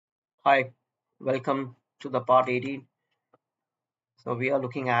Hi, welcome to the part 18. So we are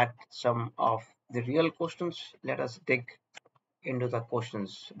looking at some of the real questions. Let us dig into the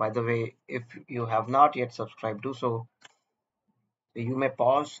questions. By the way, if you have not yet subscribed, do so. You may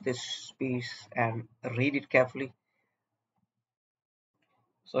pause this piece and read it carefully.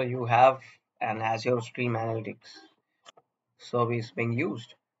 So you have an Azure Stream Analytics service being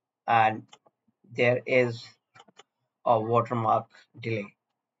used, and there is a watermark delay.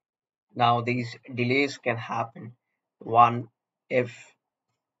 Now these delays can happen. One, if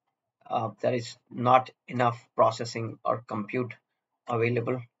there is not enough processing or compute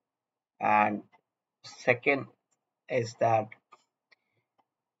available, and second is that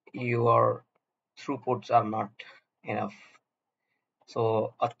your throughputs are not enough,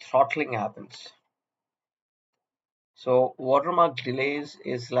 so a throttling happens. So watermark delays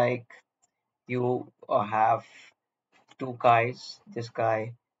is like you have two guys, this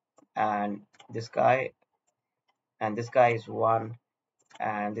guy and this guy, and this guy is one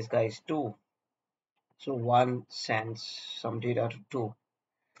and this guy is two. So one sends some data to two,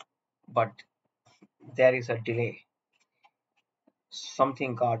 but there is a delay.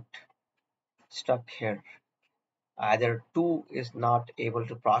 Something got stuck here. Either two is not able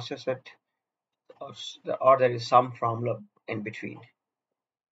to process it, or there is some problem in between.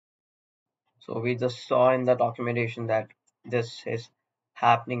 So we just saw in the documentation that this is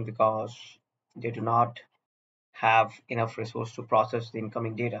happening because they do not have enough resource to process the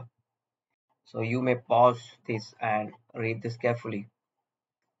incoming data. So you may pause this and read this carefully.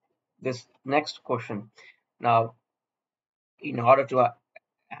 This next question. Now, in order to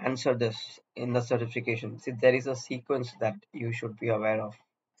answer this in the certification, see, there is a sequence that you should be aware of.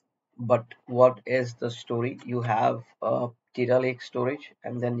 But what is the story? You have a data lake storage,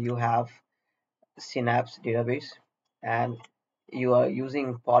 and then you have Synapse database, and you are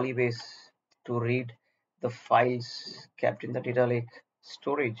using Polybase to read the files kept in the data lake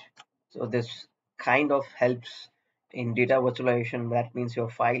storage. So this kind of helps in data virtualization. That means your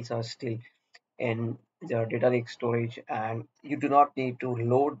files are still in the data lake storage, and you do not need to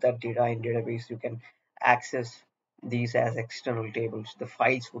load that data in database. You can access these as external tables. The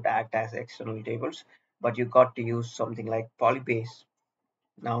files would act as external tables, but you got to use something like Polybase.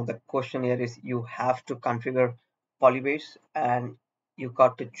 Now the question here is, you have to configure Polybase, and you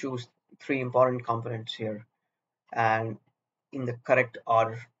got to choose three important components here and in the correct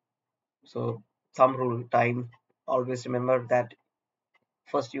order. So thumb rule time, always remember that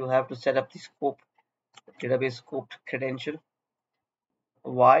first you have to set up the scope, database scoped credential.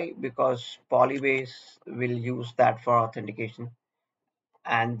 Why? Because Polybase will use that for authentication.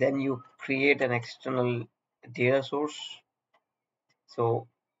 And then you create an external data source. So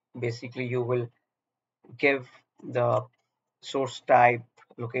basically you will give the source type,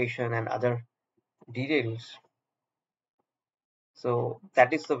 location, and other details. So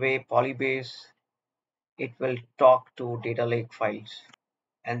that is the way Polybase, it will talk to data lake files.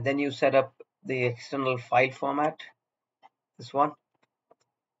 And then you set up the external file format, this one,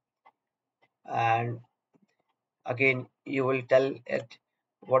 and again you will tell it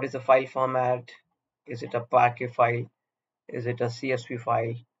what is the file format. Is it a Parquet file? Is it a CSV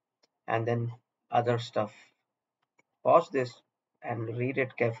file? And then other stuff. Pause this and read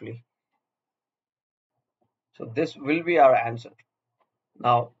it carefully. So this will be our answer.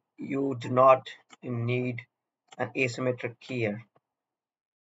 Now you do not need an asymmetric key here.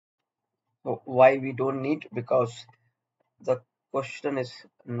 Why we don't need? Because the question is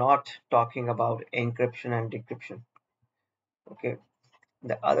not talking about encryption and decryption. Okay.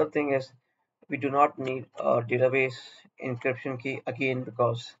 The other thing is, we do not need a database encryption key, again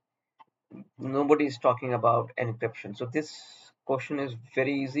because nobody is talking about encryption. So this question is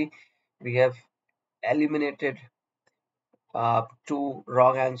very easy. We have eliminated two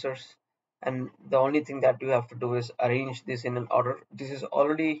wrong answers, and the only thing that you have to do is arrange this in an order. This is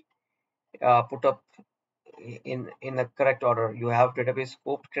already put up in the correct order. You have database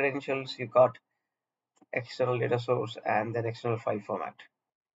scoped credentials, you got external data source, and then external file format.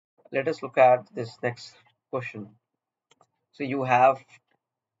 Let us look at this next question. So you have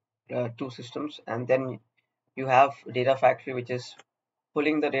two systems, and then you have data factory, which is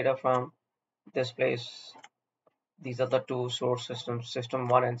pulling the data from this place. These are the two source systems, system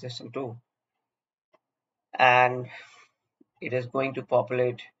one and system two, and it is going to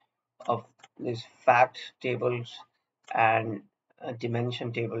populate of these fact tables and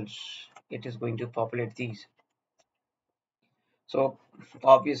dimension tables. It is going to populate these. So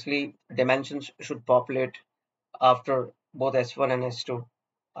obviously dimensions should populate after both S1 and S2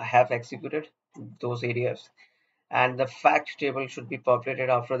 have executed those areas. and the fact table should be populated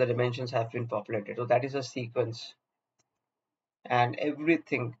after the dimensions have been populated. So that is a sequence, and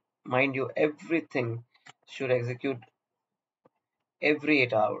everything, mind you, everything should execute every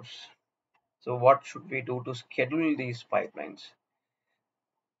 8 hours. So what should we do to schedule these pipelines?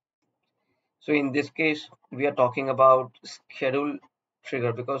 So in this case, we are talking about schedule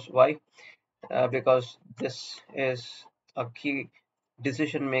trigger, because why? Because this is a key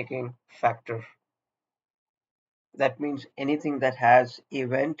decision making factor. That means anything that has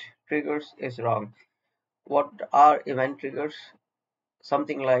event triggers is wrong. What are event triggers?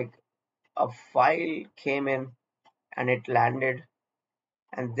 Something like a file came in and it landed,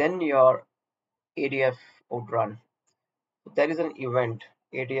 and then your ADF would run. There is an event.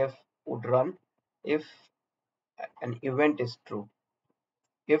 ADF would run if an event is true,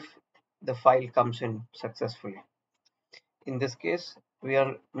 if the file comes in successfully. In this case, we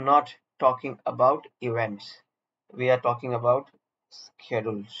are not talking about events. We are talking about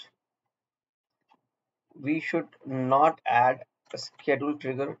schedules. We should not add a schedule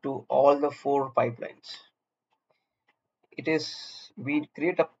trigger to all the 4 pipelines. It is, we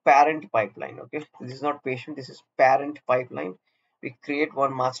create a parent pipeline. Okay, this is not patient, this is parent pipeline. We create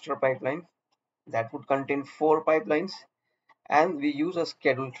one master pipeline that would contain 4 pipelines, and we use a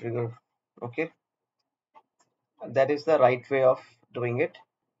schedule trigger. Okay, that is the right way of doing it.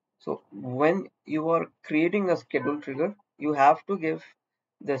 So when you are creating a schedule trigger, you have to give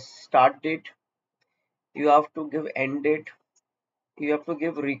the start date, you have to give end date, you have to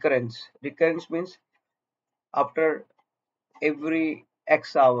give recurrence. Recurrence means after every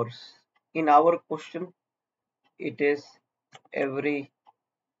X hours. In our question, it is every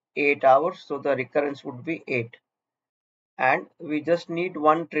 8 hours, so the recurrence would be 8. And we just need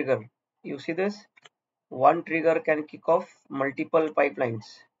one trigger. You see this? One trigger can kick off multiple pipelines.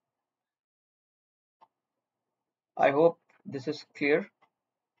 I hope this is clear.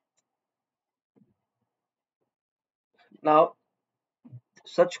 Now,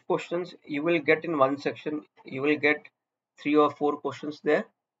 such questions you will get in one section. You will get 3 or 4 questions there.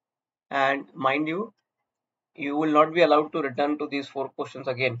 And mind you, you will not be allowed to return to these 4 questions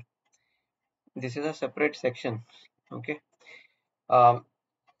again. This is a separate section. Okay. Um,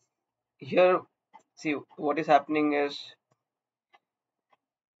 Here, see what is happening is,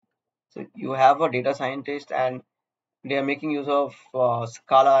 so you have a data scientist and they are making use of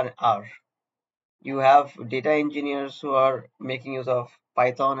Scala and R. You have data engineers who are making use of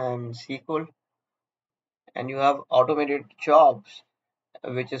Python and SQL, and you have automated jobs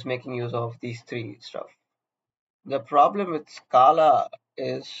which is making use of these 3 stuff. The problem with Scala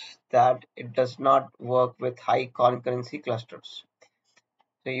is that it does not work with high concurrency clusters.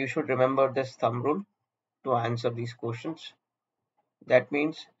 So you should remember this thumb rule to answer these questions. That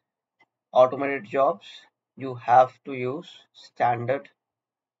means automated jobs, you have to use standard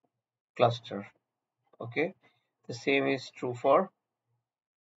cluster. Okay, the same is true for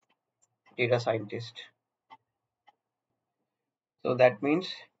data scientist. So that means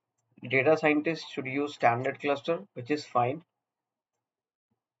data scientists should use standard cluster, which is fine,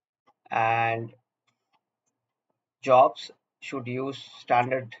 and jobs should use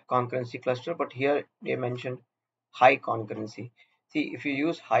standard concurrency cluster, but here they mentioned high concurrency. See, if you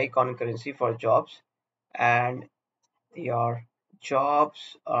use high concurrency for jobs and your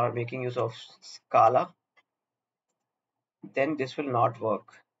jobs are making use of Scala, then this will not work.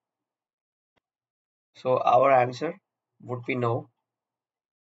 So our answer would be no.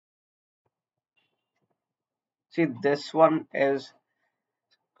 See, this one is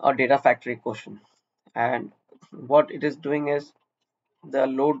a data factory question, and what it is doing is the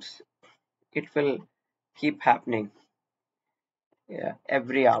loads, it will keep happening, yeah,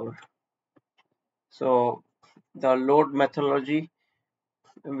 every hour. So the load methodology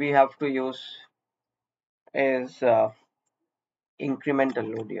we have to use is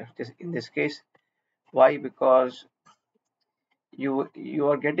incremental load here. In this case, why? Because you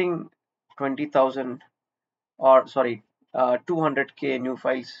are getting 20,000, or sorry, 200k new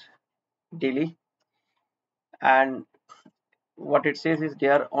files daily, and what it says is they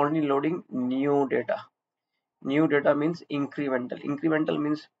are only loading new data. New data means incremental. Incremental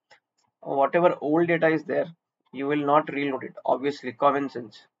means whatever old data is there, you will not reload it. Obviously, common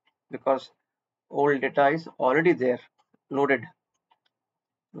sense, because old data is already there, loaded.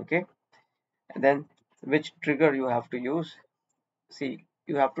 Okay, and then which trigger you have to use? See,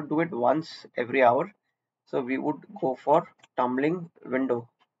 you have to do it once every hour. So we would go for tumbling window.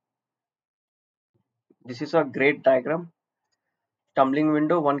 This is a great diagram. Tumbling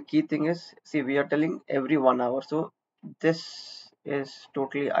window, one key thing is, see, we are telling every 1 hour. So this is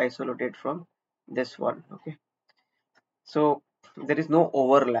totally isolated from this one. Okay. So there is no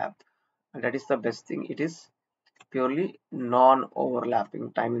overlap. And that is the best thing. It is purely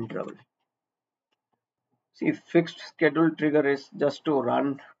non-overlapping time interval. See, fixed schedule trigger is just to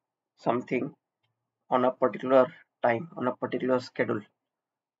run something on a particular time, on a particular schedule.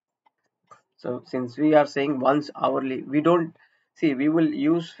 So since we are saying once hourly, we don't see, we will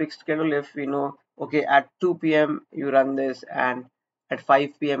use fixed schedule if we know, okay, at 2 p.m. you run this and at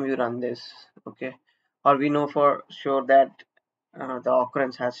 5 p.m. you run this, okay, or we know for sure that the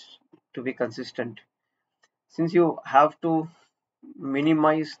occurrence has to be consistent. Since you have to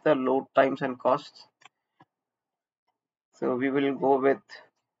minimize the load times and costs, so we will go with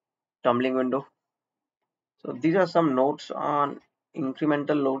tumbling window. So these are some notes on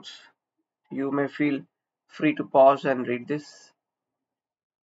incremental loads. You may feel free to pause and read this.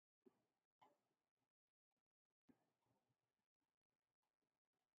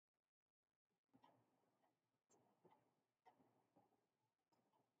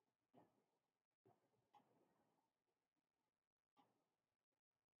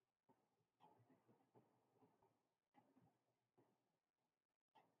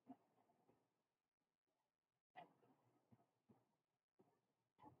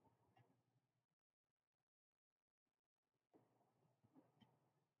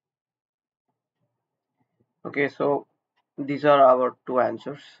 Okay, so these are our two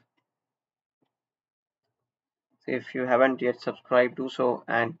answers. So if you haven't yet subscribed, do so,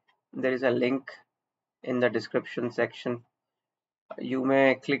 and there is a link in the description section. You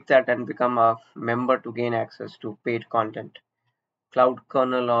may click that and become a member to gain access to paid content. Cloud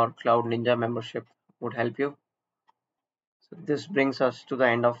Kernel or Cloud Ninja membership would help you. So this brings us to the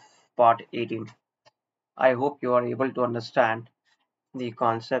end of part 18. I hope you are able to understand the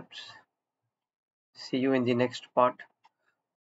concepts. See you in the next part.